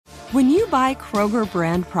When you buy Kroger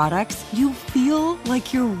brand products, you feel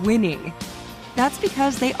like you're winning. That's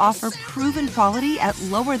because they offer proven quality at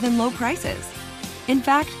lower than low prices. In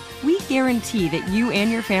fact, we guarantee that you and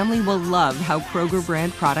your family will love how Kroger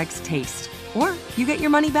brand products taste, or you get your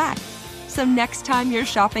money back. So next time you're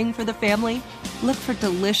shopping for the family, look for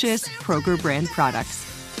delicious Kroger brand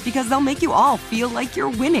products, because they'll make you all feel like you're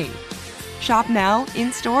winning. Shop now,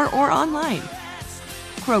 in-store, or online.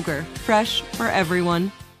 Kroger, fresh for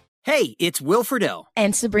everyone. Hey, it's Will Friedle.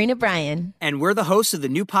 And Sabrina Bryan. And we're the hosts of the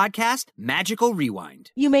new podcast, Magical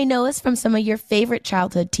Rewind. You may know us from some of your favorite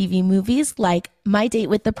childhood TV movies like My Date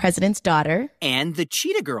with the President's Daughter and the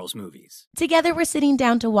Cheetah Girls movies. Together, we're sitting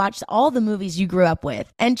down to watch all the movies you grew up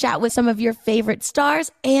with and chat with some of your favorite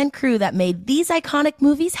stars and crew that made these iconic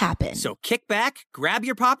movies happen. So kick back, grab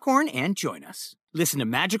your popcorn, and join us. Listen to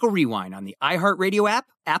Magical Rewind on the iHeartRadio app,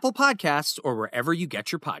 Apple Podcasts, or wherever you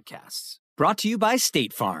get your podcasts. Brought to you by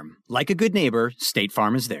State Farm. Like a good neighbor, State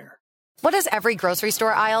Farm is there. What does every grocery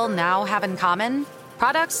store aisle now have in common?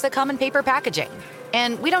 Products that come in paper packaging.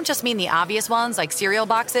 And we don't just mean the obvious ones like cereal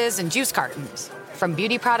boxes and juice cartons. From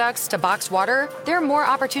beauty products to boxed water, there are more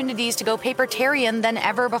opportunities to go papertarian than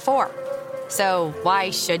ever before. So why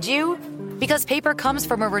should you? Because paper comes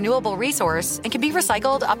from a renewable resource and can be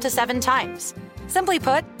recycled up to 7 times. Simply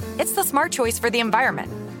put, it's the smart choice for the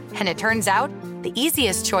environment. And it turns out, the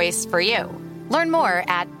easiest choice for you. Learn more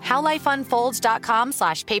at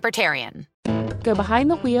howlifeunfolds.com/papertarian. Go behind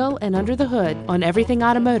the wheel and under the hood on everything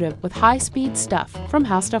automotive with high-speed stuff from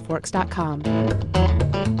howstuffworks.com.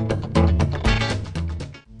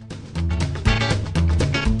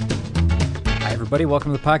 Hi, everybody.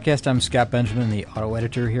 Welcome to the podcast. I'm Scott Benjamin, the auto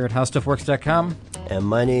editor here at howstuffworks.com. And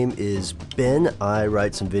my name is Ben. I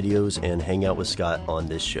write some videos and hang out with Scott on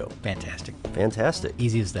this show. Fantastic. Fantastic.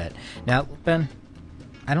 Easy as that. Now, Ben,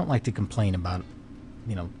 I don't like to complain about,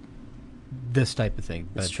 this type of thing.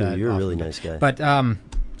 That's true. You're a really nice guy. But I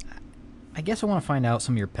guess I want to find out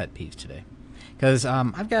some of your pet peeves today. Because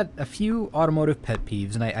I've got a few automotive pet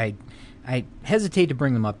peeves, and I hesitate to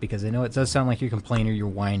bring them up because I know it does sound like you're complaining or you're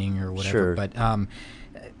whining or whatever. Sure. But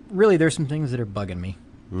really, there's some things that are bugging me.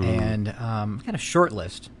 And I've got a short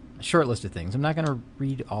list of things. I'm not going to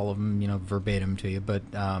read all of them, verbatim to you, but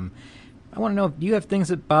I want to know, do you have things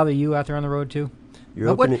that bother you out there on the road too?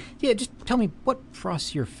 Just tell me, what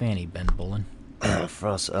frosts your fanny, Ben Bullen?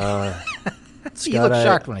 Frost, Scott, you look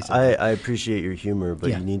shocked when I said that. I appreciate your humor,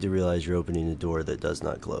 but you need to realize you're opening a door that does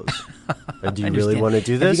not close. Do you really want to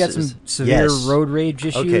do this? Have you got some severe road rage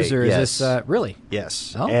issues, or is this really?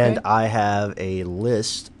 Yes. Oh, and I have a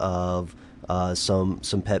list of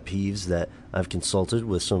some pet peeves that I've consulted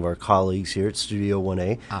with some of our colleagues here at Studio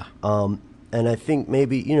 1A. And I think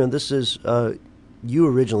maybe, this is, you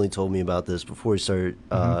originally told me about this before we started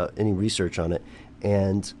any research on it,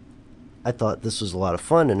 and I thought this was a lot of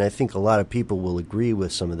fun, and I think a lot of people will agree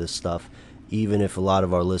with some of this stuff, even if a lot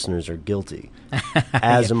of our listeners are guilty,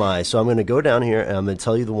 as am I. So I'm going to go down here, and I'm going to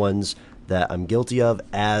tell you the ones that I'm guilty of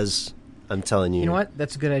as I'm telling you. You know what?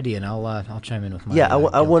 That's a good idea, and I'll chime in with my I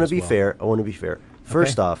want to be well. fair. I want to be fair.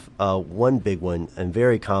 First off, one big one, and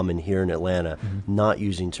very common here in Atlanta, not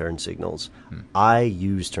using turn signals. I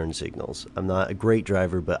use turn signals. I'm not a great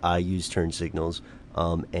driver, but I use turn signals,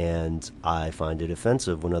 and I find it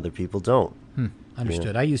offensive when other people don't.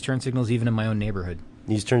 Understood. I use turn signals even in my own neighborhood.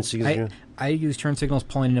 You use turn signals? I use turn signals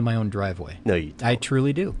pulling into my own driveway. No, you don't. I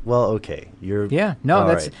truly do. Well, okay.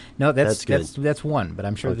 That's good. That's one, but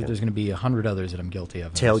I'm sure that there's going to be 100 others that I'm guilty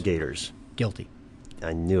of. Tailgaters. Guilty.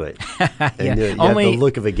 I knew it. I knew it. You Only, have the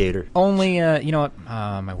look of a gator. Only, you know what?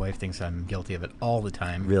 My wife thinks I'm guilty of it all the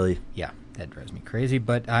time. Really? Yeah, that drives me crazy.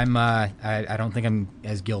 But I'm, I don't think I'm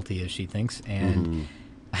as guilty as she thinks, and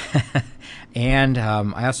and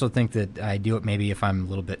I also think that I do it maybe if I'm a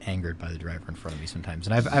little bit angered by the driver in front of me sometimes.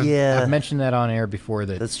 And I've mentioned that on air before.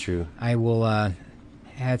 That's true. I will.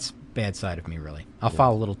 That's a bad side of me, really. I'll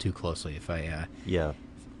follow a little too closely if I.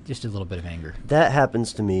 Just a little bit of anger. That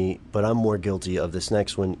happens to me, but I'm more guilty of this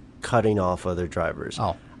next one, cutting off other drivers.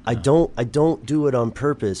 Oh, I don't do it on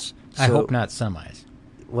purpose. So I hope not semis.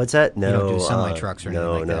 What's that? No, you don't do semi trucks or anything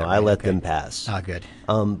like that. No, I let them pass. Ah, good.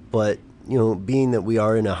 But being that we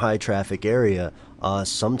are in a high traffic area,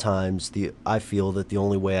 sometimes I feel that the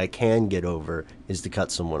only way I can get over is to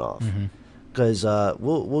cut someone off. Because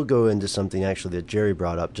we'll go into something actually that Jerry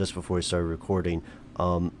brought up just before we started recording,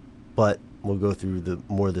 but we'll go through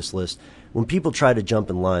more of this list. When people try to jump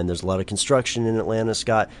in line, there's a lot of construction in Atlanta,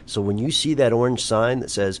 Scott. So when you see that orange sign that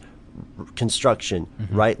says construction,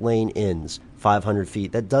 right lane ends, 500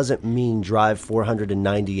 feet. That doesn't mean drive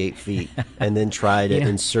 498 feet and then try to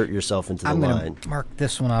insert yourself into the line. I'm going to mark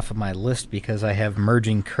this one off of my list because I have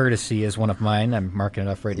merging courtesy as one of mine. I'm marking it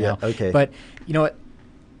off right now. Okay. But you know what?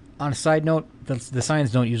 On a side note, the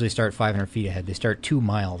signs don't usually start 500 feet ahead. They start 2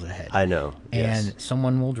 miles ahead. I know. And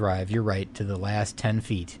someone will drive, you're right, to the last 10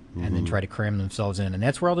 feet and then try to cram themselves in. And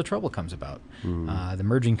that's where all the trouble comes about. The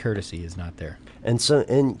merging courtesy is not there. And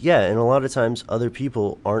a lot of times other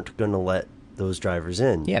people aren't going to let those drivers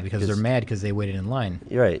in. Yeah, because they're mad because they waited in line.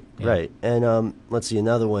 Right. And let's see,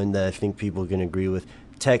 another one that I think people can agree with.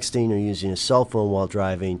 Texting or using a cell phone while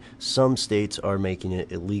driving, some states are making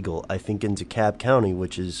it illegal. I think in DeKalb County,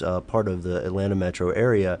 which is part of the Atlanta metro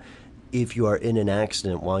area, if you are in an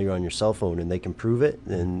accident while you're on your cell phone and they can prove it,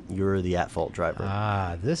 then you're the at-fault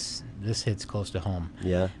driver. This hits close to home.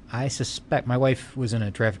 Yeah. I suspect my wife was in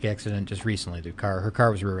a traffic accident just recently. Her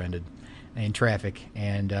car was rear-ended in traffic,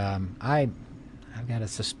 and I've got a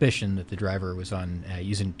suspicion that the driver was on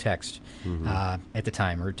using text at the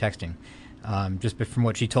time, or texting. Just from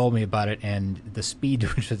what she told me about it and the speed to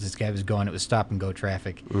which this guy was going, it was stop-and-go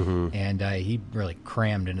traffic. And he really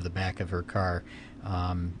crammed into the back of her car.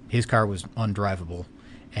 His car was undrivable.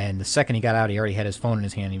 And the second he got out, he already had his phone in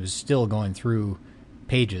his hand. He was still going through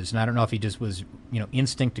pages. And I don't know if he just was,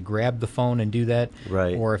 instinct to grab the phone and do that,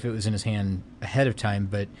 right, or if it was in his hand ahead of time.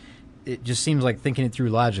 But it just seems like, thinking it through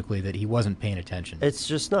logically, that he wasn't paying attention. It's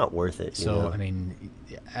just not worth it. So, I mean,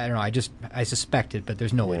 I don't know. I suspect it, but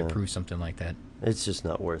there's no way to prove something like that. It's just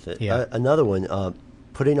not worth it. Yeah. Another one,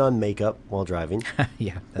 putting on makeup while driving.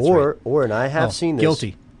 Yeah, that's right. Or, and I have seen this.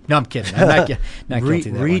 Guilty. No, I'm kidding. I'm not guilty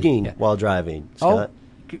of that reading one. while driving, Scott.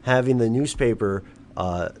 Having the newspaper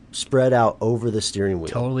spread out over the steering wheel.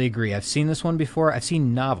 Totally agree. I've seen this one before. I've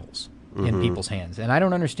seen novels in people's hands, and I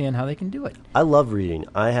don't understand how they can do it. I love reading.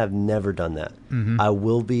 I have never done that. I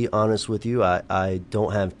will be honest with you. I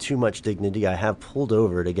don't have too much dignity. I have pulled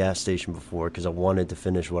over at a gas station before because I wanted to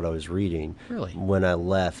finish what I was reading. Really? When I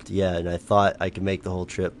left, and I thought I could make the whole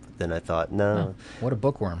trip. Then I thought, no. Oh, what a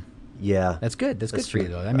bookworm. Yeah. That's good. That's good for true. you,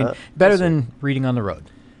 though. I mean, better than reading on the road.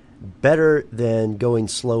 Better than going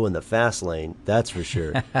slow in the fast lane, that's for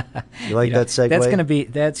sure. You like that segue?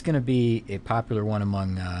 That's gonna be a popular one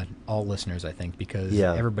among all listeners, I think, because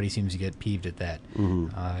everybody seems to get peeved at that.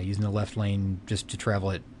 Using the left lane just to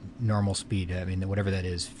travel at normal speed. I mean, whatever that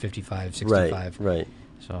is, 55, 65. Right.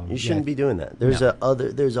 So you shouldn't be doing that.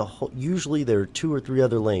 Usually there are 2 or 3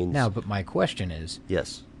 other lanes. Now, but my question is,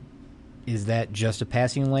 yes, is that just a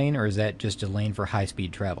passing lane, or is that just a lane for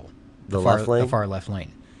high-speed travel? Left lane? The far left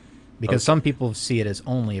lane. Because some people see it as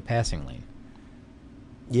only a passing lane.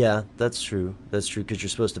 Yeah, that's true. That's true, because you're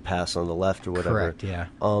supposed to pass on the left or whatever. Correct, yeah.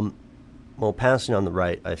 Well, passing on the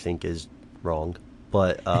right, I think, is wrong.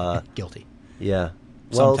 But guilty. Yeah.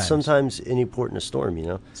 Well, sometimes any port in a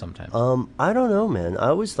storm, Sometimes. I don't know, man. I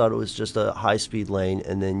always thought it was just a high-speed lane,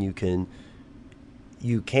 and then you can,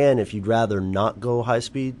 if you'd rather not go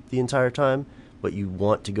high-speed the entire time, but you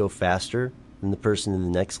want to go faster than the person in the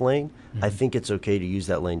next lane, I think it's okay to use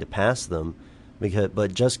that lane to pass them.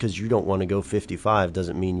 But just because you don't want to go 55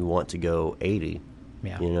 doesn't mean you want to go 80.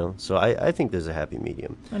 Yeah. So I think there's a happy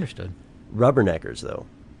medium. Understood. Rubberneckers, though.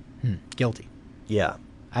 Guilty. Yeah.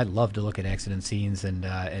 I'd love to look at accident scenes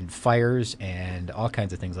and fires and all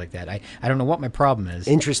kinds of things like that. I don't know what my problem is.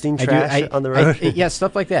 Interesting trash on the road? Yeah,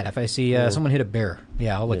 stuff like that. If I see someone hit a bear,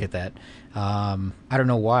 I'll look at that. I don't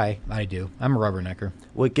know why. I do. I'm a rubbernecker.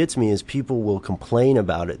 What gets me is people will complain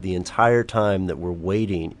about it the entire time that we're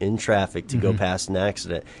waiting in traffic to go past an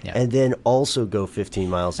accident, and then also go 15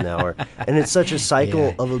 miles an hour. And it's such a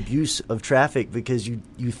cycle of abuse of traffic because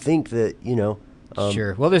you think that,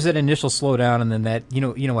 sure. Well, there's that initial slowdown, and then that you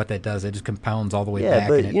know what that does. It just compounds all the way back.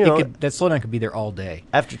 But, and that slowdown could be there all day.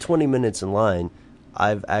 After 20 minutes in line,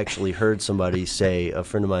 I've actually heard somebody say, a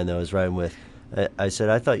friend of mine that I was riding with, I said,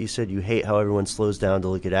 I thought you said you hate how everyone slows down to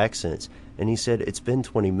look at accidents. And he said, it's been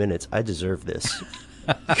 20 minutes. I deserve this.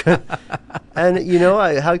 And,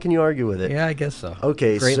 how can you argue with it? Yeah, I guess so.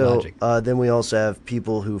 Okay, Great logic. Then we also have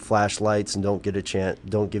people who flash lights and don't give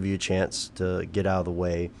you a chance to get out of the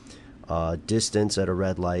way. Distance at a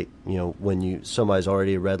red light, when somebody's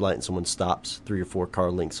already at a red light and someone stops 3 or 4 car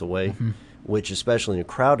lengths away, which especially in a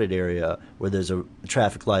crowded area where there's a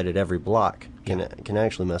traffic light at every block can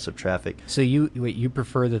actually mess up traffic. So you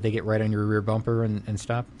prefer that they get right on your rear bumper and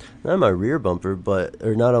stop? Not on my rear bumper,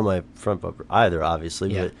 or not on my front bumper either,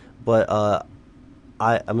 obviously. Yeah. But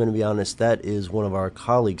I'm going to be honest, that is one of our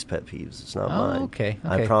colleagues' pet peeves. It's not mine. Okay.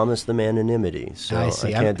 I promised them anonymity, so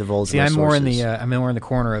I can't divulge my I'm sources. I'm more in the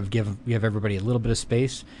corner of give everybody a little bit of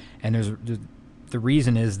space, and the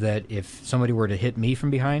reason is that if somebody were to hit me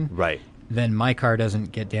from behind, right, then my car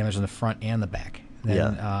doesn't get damaged in the front and the back.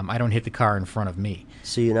 Then I don't hit the car in front of me.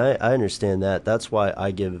 See, and I understand that. That's why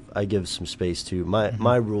I give some space too.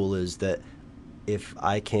 My rule is that if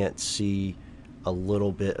I can't see a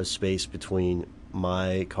little bit of space between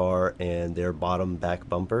my car and their bottom back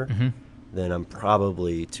bumper, then I'm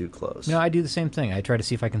probably too close. No, I do the same thing. I try to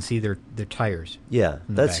see if I can see their tires. Yeah,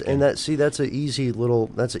 that's an easy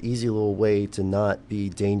little way to not be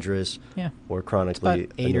dangerous or chronically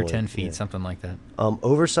it's about 8 or 10 feet, Yeah. something like that.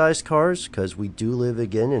 Oversized cars, because we do live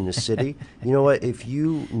again in a city. You know what? If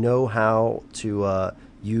you know how to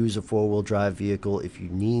use a four-wheel drive vehicle, if you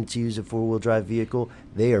need to use a four-wheel drive vehicle,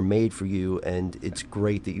 they are made for you, and it's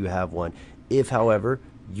great that you have one. If, however,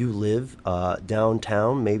 you live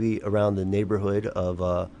downtown, maybe around the neighborhood of,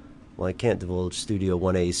 well, I can't divulge Studio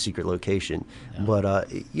 1A's secret location, but,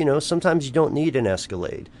 sometimes you don't need an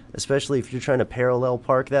Escalade, especially if you're trying to parallel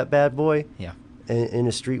park that bad boy in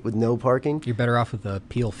a street with no parking. You're better off with a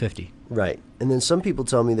Peel 50. Right. And then some people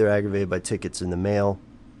tell me they're aggravated by tickets in the mail,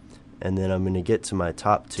 and then I'm going to get to my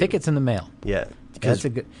top two. Tickets in the mail. Yeah. That's a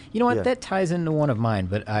good. You know what? That ties into one of mine,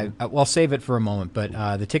 but I'll save it for a moment. But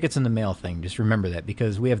the tickets in the mail thing, just remember that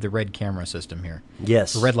because we have the red camera system here.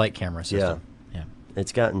 Yes. The red light camera system. Yeah.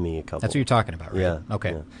 It's gotten me a couple. That's what you're talking about, right? Yeah.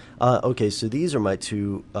 Okay. Yeah. Okay. So these are my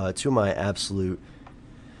two of my absolute,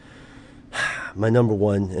 my number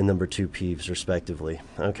one and number two peeves, respectively.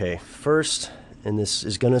 Okay. First, and this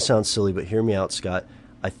is going to sound silly, but hear me out, Scott.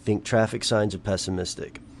 I think traffic signs are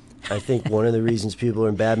pessimistic. I think one of the reasons people are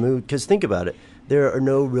in bad mood, because think about it, there are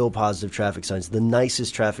no real positive traffic signs. The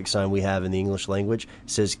nicest traffic sign we have in the English language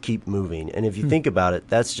says keep moving. And if you think about it,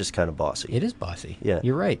 that's just kind of bossy. It is bossy. Yeah.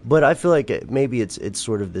 You're right. But I feel like maybe it's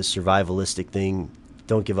sort of this survivalistic thing.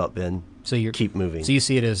 Don't give up, Ben. So you keep moving. So you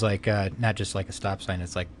see it as like not just like a stop sign.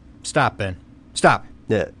 It's like, stop, Ben. Stop.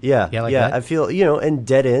 Yeah. Like that? I feel, and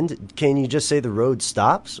dead end, can you just say the road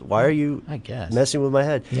stops? Why are you messing with my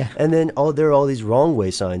head? Yeah. And then there are all these wrong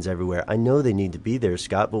way signs everywhere. I know they need to be there,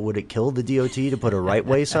 Scott, but would it kill the DOT to put a right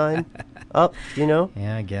way sign up,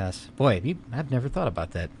 Yeah, I guess. Boy, I've never thought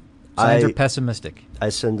about that. Signs are pessimistic. I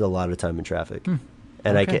spend a lot of time in traffic. And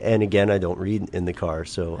Okay. and again, I don't read in the car,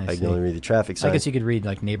 so I can only read the traffic signs. I guess you could read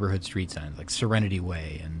like neighborhood street signs, like Serenity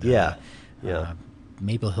Way and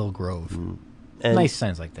Maple Hill Grove. And nice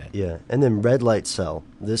signs like that. Yeah, and then red light cell.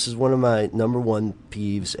 This is one of my number one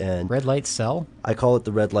peeves. And red light cell? I call it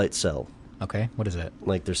the red light cell. Okay, what is that?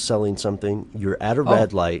 Like they're selling something. You're at a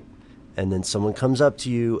red light, and then someone comes up to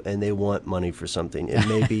you and they want money for something.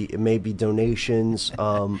 It may be donations for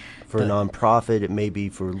a nonprofit. It may be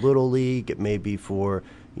for Little League. It may be for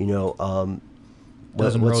Dozen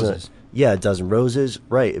Roses. Yeah, a dozen roses.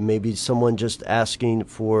 Right. It may be someone just asking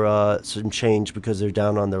for some change because they're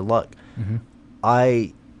down on their luck. Mm-hmm.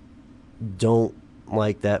 I don't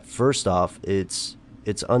like that. First off, it's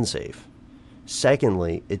unsafe.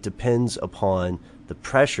 Secondly, it depends upon the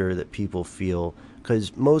pressure that people feel,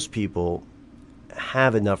 because most people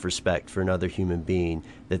have enough respect for another human being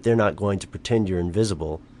that they're not going to pretend you're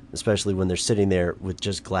invisible, especially when they're sitting there with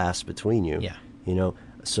just glass between you. Yeah.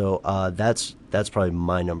 So that's probably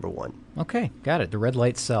my number one. Okay, got it. The red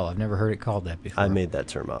light cell. I've never heard it called that before. I made that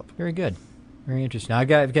term up. Very good. Very interesting. Now,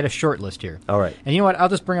 I've got a short list here. All right. And you know what? I'll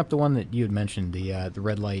just bring up the one that you had mentioned, the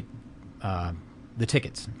red light, the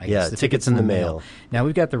tickets. I guess. The tickets in the mail. Now,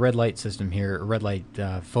 we've got the red light system here, a red light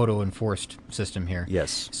photo enforced system here.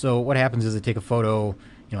 Yes. So what happens is they take a photo,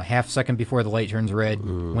 a half second before the light turns red,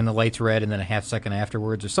 when the light's red, and then a half second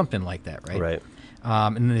afterwards, or something like that, right? Right.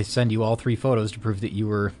 And then they send you all 3 photos to prove that you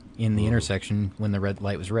were in the intersection when the red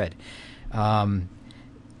light was red.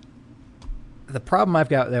 The problem I've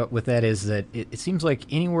got with that is that it seems like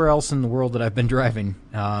anywhere else in the world that I've been driving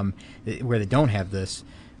where they don't have this,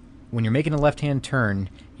 when you're making a left-hand turn,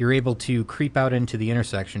 you're able to creep out into the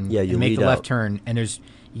intersection and make the left turn, and there's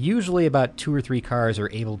usually about 2 or 3 cars are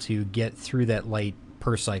able to get through that light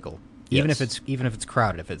per cycle, even if it's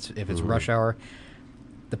crowded, if it's rush hour.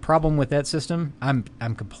 The problem with that system, I'm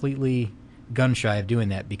completely gun shy of doing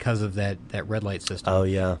that because of that red light system. Oh,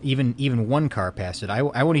 yeah. Even one car past it. I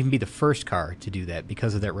won't even be the first car to do that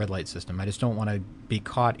because of that red light system. I just don't want to be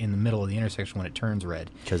caught in the middle of the intersection when it turns red.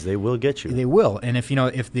 Because they will get you. They will. And if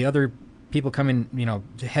the other people coming,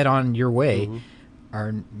 head on your way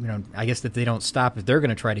are, I guess that they don't stop, if they're going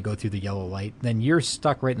to try to go through the yellow light, then you're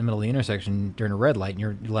stuck right in the middle of the intersection during a red light, and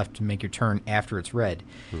you're left to make your turn after it's red.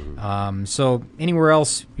 So anywhere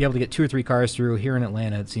else, be able to get 2 or 3 cars through. Here in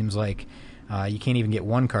Atlanta, it seems like you can't even get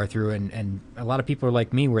 1 car through, and a lot of people are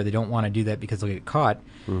like me where they don't want to do that because they'll get caught.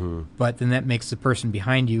 But then that makes the person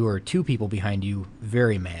behind you or 2 people behind you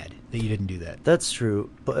very mad. that you didn't do that. That's true,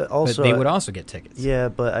 but also but they would also get tickets. Yeah,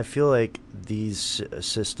 but I feel like these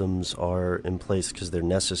systems are in place because they're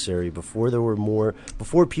necessary. Before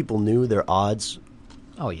people knew their odds.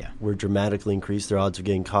 Oh yeah, were dramatically increased. Their odds of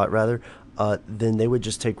getting caught, rather. Then they would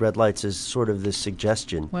just take red lights as sort of this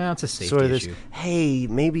suggestion. Well, it's a safety sort of this, issue. Hey,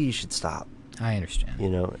 maybe you should stop. I understand.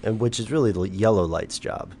 And which is really the yellow light's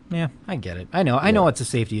job. Yeah, I get it. I know it's a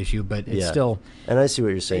safety issue, but it's still... And I see what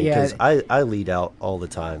you're saying, because I lead out all the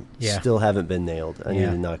time. Yeah. Still haven't been nailed. I need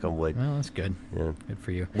to knock on wood. Well, that's good. Yeah. Good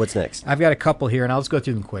for you. What's next? I've got a couple here, and I'll just go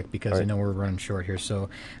through them quick because right. I know we're running short here. So,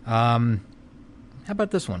 how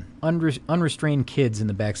about this one? Unrestrained kids in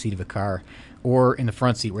the back seat of a car or in the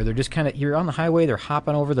front seat where they're just kind of... You're on the highway, they're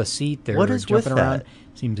hopping over the seat, they're jumping around. That?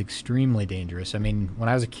 Seems extremely dangerous. I mean, when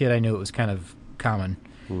I was a kid, I knew it was kind of common.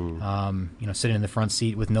 Sitting in the front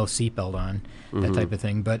seat with no seatbelt on, that type of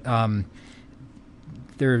thing. But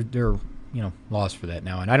there are laws for that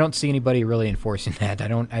now, and I don't see anybody really enforcing that. I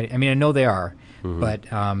mean, I know they are, but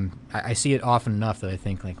I see it often enough that I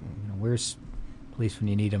think where's police when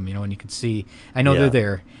you need them? And you can see. I know they're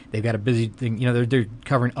there. They've got a busy thing. They're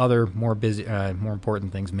covering other more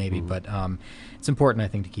important things maybe, but it's important I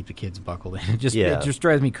think to keep the kids buckled in. It just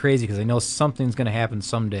drives me crazy because I know something's going to happen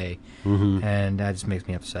someday, and that just makes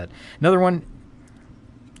me upset. Another one: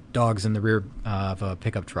 dogs in the rear of a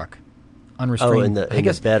pickup truck. Unrestrained. In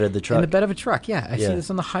the bed of the truck? In the bed of a truck, yeah. I see this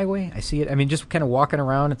on the highway. I see it. I mean, just kind of walking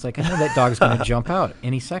around. It's like, I know that dog's going to jump out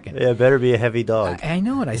any second. Yeah, it better be a heavy dog. I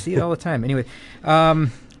know it. I see it all the time. Anyway, 2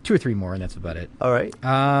 or 3 more, and that's about it. All right.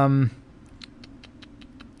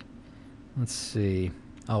 Let's see.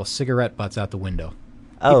 Oh, cigarette butts out the window.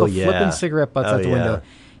 People flipping cigarette butts out the window. Yeah.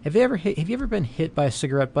 Have you ever been hit by a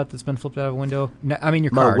cigarette butt that's been flipped out of a window? No, I mean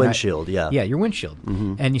your My car. windshield, yeah. Yeah, your windshield.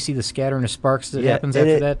 And you see the scattering of sparks that happens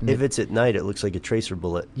after that. And if it's at night, it looks like a tracer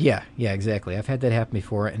bullet. Yeah, exactly. I've had that happen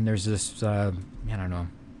before, and there's this,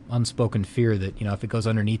 unspoken fear that, if it goes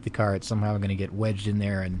underneath the car, it's somehow going to get wedged in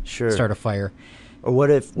there and start a fire. Or what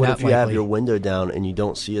if you have your window down and you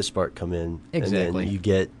don't see a spark come in, exactly, and then you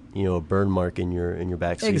get a burn mark in your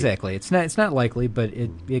back seat? Exactly. It's not likely, but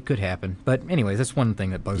it could happen. But anyways, that's one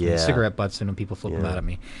thing that bugs me: cigarette butts, and when people flip them out at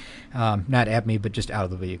me, not at me, but just out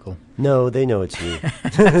of the vehicle. No, they know it's you.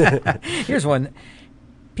 Here's one: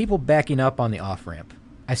 people backing up on the off ramp.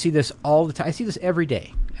 I see this all the time. I see this every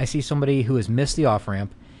day. I see somebody who has missed the off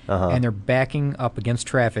ramp. And they're backing up against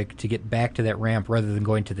traffic to get back to that ramp rather than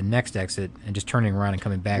going to the next exit and just turning around and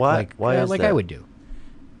coming back like I would do.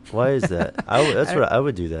 Why is that? That's what I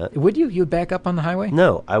would do that. Would you? You would back up on the highway?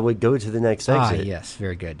 No, I would go to the next exit. Yes,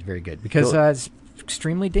 very good, very good. Because it's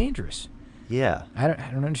extremely dangerous. Yeah, I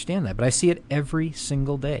don't understand that, but I see it every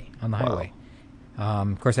single day on the highway.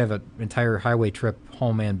 Of course, I have an entire highway trip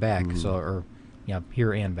home and back,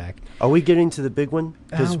 here and back. Are we getting to the big one?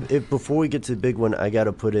 Because before we get to the big one, I got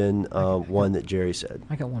to put in one that Jerry said.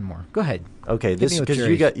 I got one more. Go ahead. Okay, this because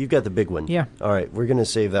you got the big one. Yeah. All right, we're gonna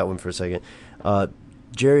save that one for a second.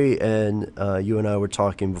 Jerry and you and I were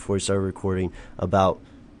talking before we started recording about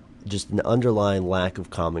just an underlying lack of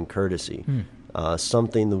common courtesy.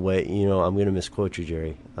 Something the way I'm going to misquote you,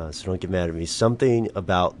 Jerry, so don't get mad at me. Something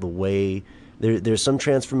about the way there's some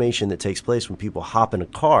transformation that takes place when people hop in a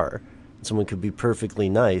car. Someone could be perfectly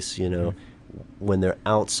nice, when they're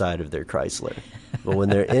outside of their Chrysler. But when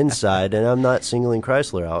they're inside, and I'm not singling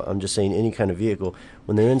Chrysler out, I'm just saying any kind of vehicle,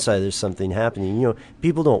 when they're inside, there's something happening.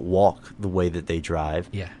 People don't walk the way that they drive.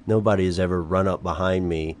 Yeah. Nobody has ever run up behind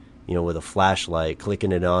me, with a flashlight,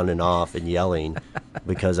 clicking it on and off and yelling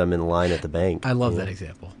because I'm in line at the bank. I love that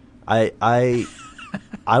example. I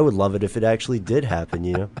would love it if it actually did happen,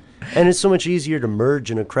 And it's so much easier to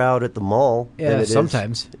merge in a crowd at the mall than it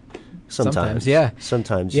sometimes. is. Sometimes, yeah.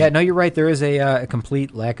 Sometimes. Yeah, no, you're right. There is a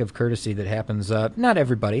complete lack of courtesy that happens. Not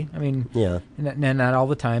everybody. I mean, not all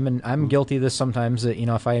the time. And I'm guilty of this sometimes. That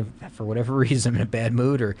if I, for whatever reason, I'm in a bad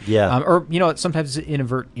mood, or sometimes it's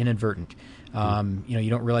inadvertent. You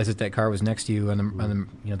don't realize that car was next to you, and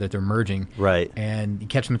that they're merging, right? And you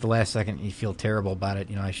catch them at the last second, and you feel terrible about it.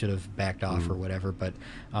 I should have backed off or whatever. But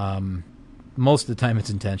most of the time, it's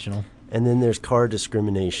intentional. And then there's car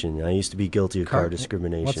discrimination. I used to be guilty of car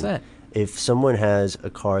discrimination. What's that? If someone has a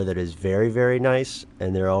car that is very, very nice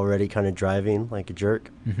and they're already kind of driving like a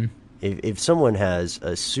jerk, if someone has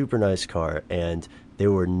a super nice car and they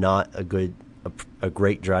were not a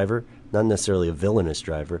great driver, not necessarily a villainous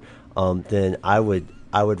driver, then I would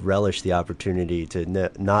I would relish the opportunity to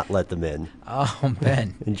not let them in. Oh,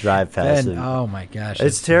 Ben. And drive past them. Oh, my gosh.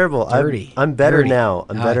 It's terrible. Dirty. I'm better Dirty. now.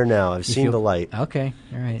 I'm better now. I've seen the light. Okay.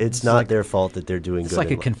 All right. It's not their fault that they're doing good. It's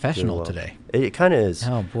like a confessional today. It kind of is.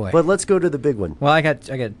 Oh, boy. But let's go to the big one. Well, I got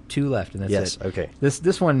 2 left, and that's yes, it. Okay.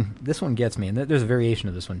 This one gets me, and there's a variation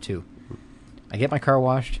of this one, too. I get my car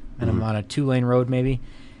washed, and I'm on a 2-lane road maybe.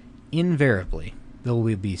 Invariably, there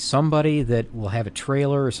will be somebody that will have a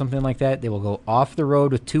trailer or something like that. They will go off the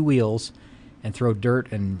road with 2 wheels and throw dirt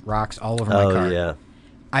and rocks all over my car. Oh, yeah.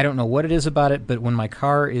 I don't know what it is about it, but when my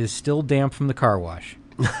car is still damp from the car wash,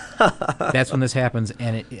 that's when this happens.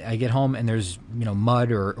 And I get home, and there's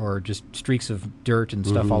mud or just streaks of dirt and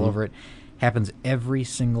stuff all over it. Happens every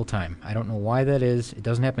single time. I don't know why that is. It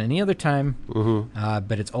doesn't happen any other time,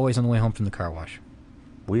 but it's always on the way home from the car wash.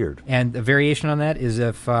 Weird. And the variation on that is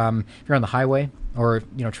if you're on the highway or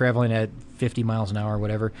traveling at 50 miles an hour or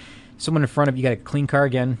whatever, someone in front of you got a clean car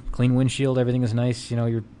again, clean windshield, everything is nice.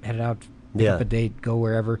 You're headed out, pick up a date, go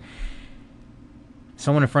wherever.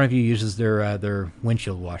 Someone in front of you uses their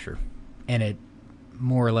windshield washer, and it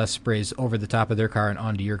more or less sprays over the top of their car and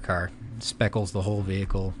onto your car, speckles the whole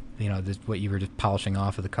vehicle. What you were just polishing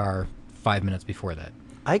off of the car 5 minutes before that.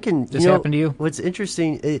 Does this happen to you? What's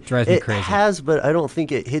interesting, it drives me crazy. It has, but I don't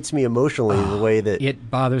think it hits me emotionally the way that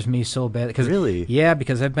it bothers me so bad. Really? Yeah,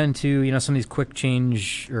 because I've been to some of these quick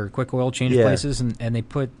change or quick oil change places, and they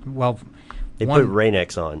put put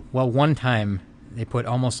Rain-X on. Well, one time they put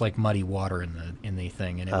almost like muddy water in the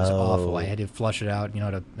thing, and it was awful. I had to flush it out,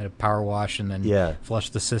 at a power wash, and then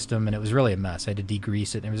flush the system, and it was really a mess. I had to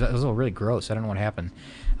degrease it. And it was all really gross. I don't know what happened.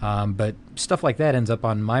 But stuff like that ends up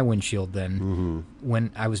on my windshield then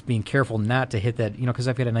when I was being careful not to hit that, because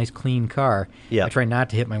I've got a nice clean car. I try not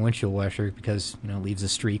to hit my windshield washer because, it leaves the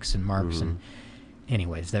streaks and marks. And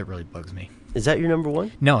anyways, that really bugs me. Is that your number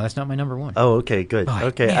one? No, that's not my number one. Oh, okay, good.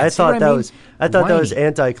 Okay, man, I thought that was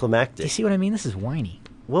anticlimactic. Do you see what I mean? This is whiny.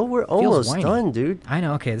 Well, we're almost done, dude. I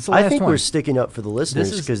know. Okay, this is the last one. I think we're sticking up for the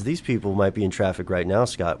listeners because these people might be in traffic right now,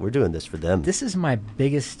 Scott. We're doing this for them. This is my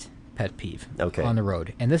biggest pet peeve on the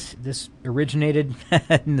road. And this originated, I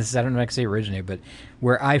don't know if I can say originated, but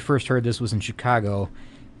where I first heard this was in Chicago,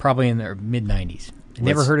 probably in the mid-'90s.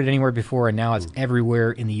 Never heard it anywhere before, and now it's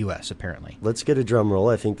everywhere in the U.S., apparently. Let's get a drum roll.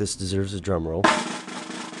 I think this deserves a drum roll.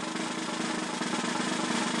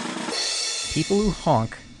 People who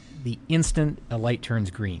honk the instant a light turns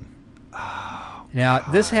green. Oh, now,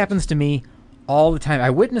 this happens to me all the time. I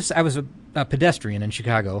was a pedestrian in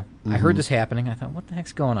Chicago. I heard this happening. I thought, what the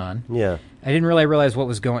heck's going on? Yeah. I didn't really realize what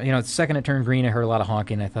was going on. The second it turned green, I heard a lot of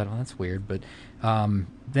honking. I thought, well, that's weird. But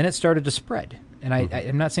then it started to spread. And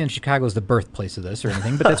I'm not saying Chicago is the birthplace of this or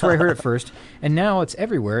anything, but that's where I heard it first. And now it's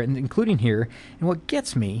everywhere, and including here. And what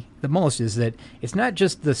gets me the most is that it's not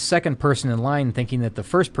just the second person in line thinking that the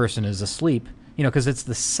first person is asleep, because it's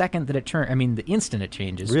the second that it turns. I mean, the instant it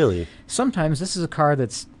changes. Really? Sometimes this is a car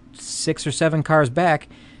that's 6 or 7 cars back.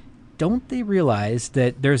 Don't they realize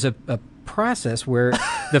that there's a process where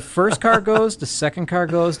the first car goes, the second car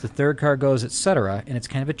goes, the third car goes, etc., and it's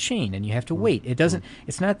kind of a chain, and you have to wait.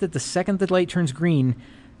 It's not that the second the light turns green,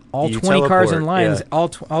 all 20 cars in lines, all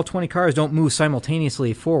 20 cars don't move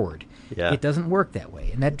simultaneously forward. Yeah. It doesn't work that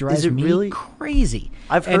way, and that drives me crazy.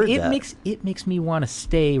 I've heard that. It makes me want to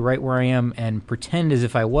stay right where I am and pretend as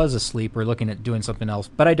if I was asleep or looking at doing something else,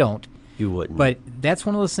 but I don't. You wouldn't. But that's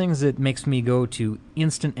one of those things that makes me go to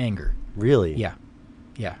instant anger. Really? Yeah.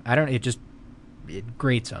 Yeah. It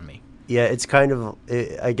grates on me. Yeah, it's kind of,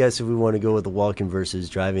 I guess if we want to go with the walking versus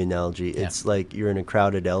driving analogy, it's like you're in a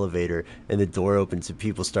crowded elevator and the door opens and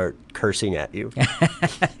people start cursing at you.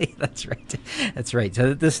 That's right. That's right.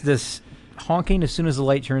 So this honking as soon as the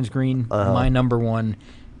light turns green, my number one.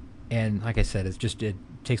 And like I said, it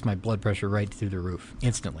takes my blood pressure right through the roof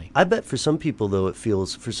instantly. I bet for some people, though, it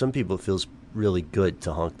feels really good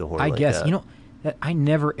to honk the horn. I guess. That. I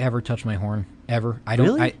never, ever touch my horn, ever. I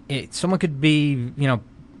don't. Really? Someone could be,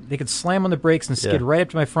 they could slam on the brakes and skid right up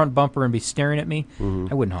to my front bumper and be staring at me.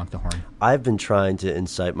 I wouldn't honk the horn. I've been trying to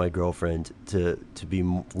incite my girlfriend to be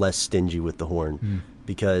less stingy with the horn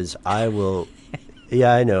because I will.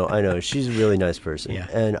 Yeah, I know. She's a really nice person,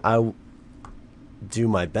 and I do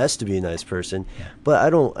my best to be a nice person, but I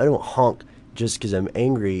don't honk just because I'm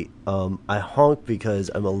angry. I honk because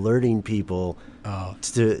I'm alerting people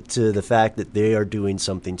to the fact that they are doing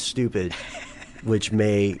something stupid, which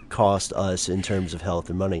may cost us in terms of health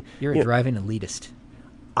and money. You're a driving elitist.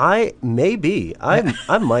 I may be.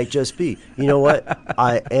 I might just be. You know what?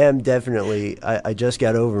 I am definitely. I just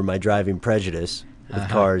got over my driving prejudice. with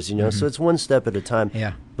cars, you know, so it's one step at a time.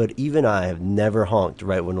 Yeah. But even I have never honked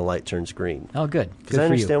right when the light turns green. Oh, good. Because I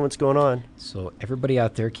understand what's going on. So everybody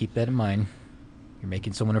out there, keep that in mind. You're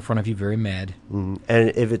making someone in front of you very mad. And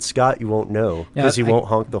if it's Scott, you won't know because he won't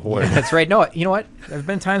honk the horn. Yeah, that's right. No, you know what? There's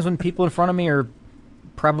been times when people in front of me are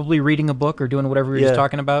probably reading a book or doing whatever we were just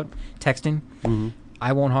talking about, texting.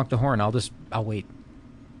 I won't honk the horn. I'll wait.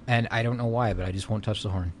 And I don't know why, but I just won't touch the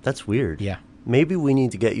horn. That's weird. Yeah. Maybe we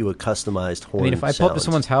need to get you a customized horn. I mean, if I pull up to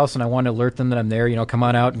someone's house and I want to alert them that I'm there, you know, come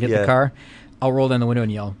on out and get the car, I'll roll down the window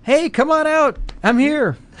and yell, "Hey, come on out! I'm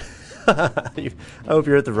here." I hope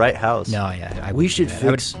you're at the right house. No, yeah. We should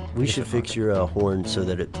fix your horn so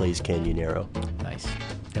that it plays Canyonero. Nice.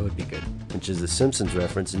 That would be good. Which is a Simpsons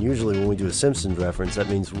reference, and usually when we do a Simpsons reference, that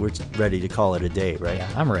means we're ready to call it a day, right? Yeah,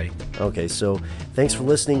 I'm ready. Okay, so thanks for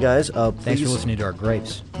listening, guys. Thanks for listening to our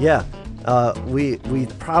gripes. Yeah. We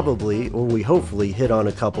probably, or we hopefully, hit on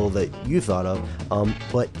a couple that you thought of.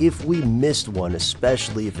 But if we missed one,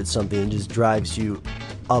 especially if it's something that just drives you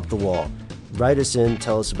up the wall, write us in,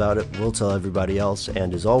 tell us about it. We'll tell everybody else.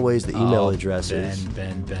 And as always, the email address is...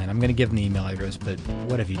 Ben. I'm going to give them the email address, but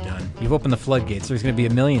what have you done? You've opened the floodgates. There's going to be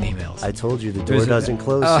 1 million emails. I told you the door doesn't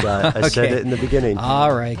close, Scott. I said it in the beginning.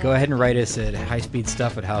 All right. Go ahead and write us at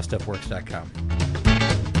highspeedstuff@howstuffworks.com.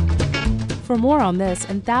 For more on this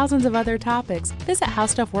and thousands of other topics, visit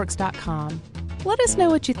howstuffworks.com. Let us know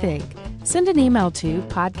what you think. Send an email to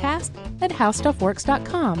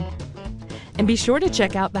podcast@howstuffworks.com. And be sure to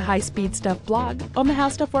check out the High Speed Stuff blog on the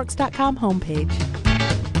howstuffworks.com homepage.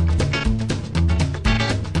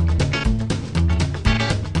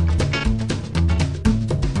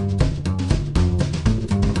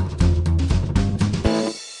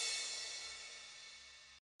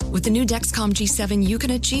 With the new Dexcom G7, you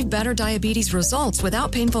can achieve better diabetes results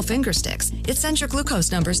without painful finger sticks. It sends your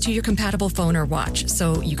glucose numbers to your compatible phone or watch,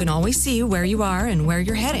 so you can always see where you are and where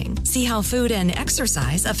you're heading. See how food and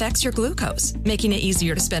exercise affects your glucose, making it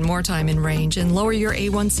easier to spend more time in range and lower your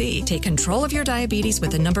A1C. Take control of your diabetes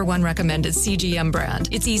with the #1 recommended CGM brand.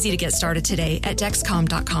 It's easy to get started today at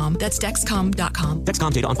Dexcom.com. That's Dexcom.com.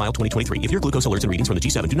 Dexcom data on file 2023. If your glucose alerts and readings from the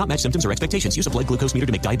G7 do not match symptoms or expectations, use a blood glucose meter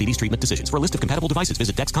to make diabetes treatment decisions. For a list of compatible devices,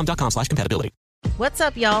 visit Dexcom.com/compatibility. What's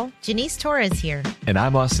up, y'all? Janice Torres here. And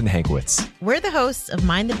I'm Austin Hankwitz. We're the hosts of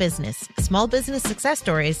Mind the Business, Small Business Success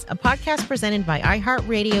Stories, a podcast presented by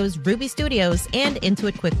iHeartRadio's Ruby Studios and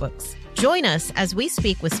Intuit QuickBooks. Join us as we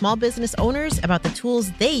speak with small business owners about the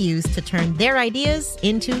tools they use to turn their ideas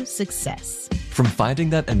into success. From finding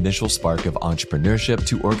that initial spark of entrepreneurship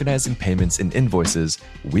to organizing payments and invoices,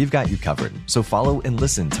 we've got you covered. So follow and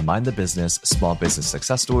listen to Mind the Business, Small Business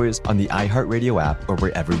Success Stories on the iHeartRadio app or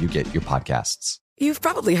wherever you get your podcasts. You've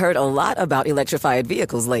probably heard a lot about electrified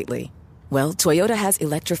vehicles lately. Well, Toyota has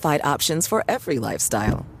electrified options for every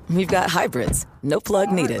lifestyle. We've got hybrids, no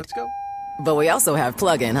plug needed. Let's go. But we also have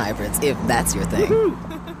plug-in hybrids, if that's your thing. Woo-hoo!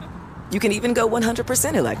 You can even go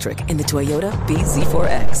 100% electric in the Toyota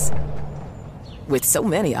bZ4X. With so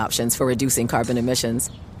many options for reducing carbon emissions,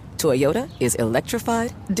 Toyota is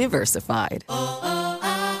electrified, diversified.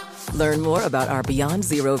 Learn more about our Beyond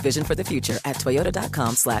Zero vision for the future at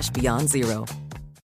toyota.com/beyond zero.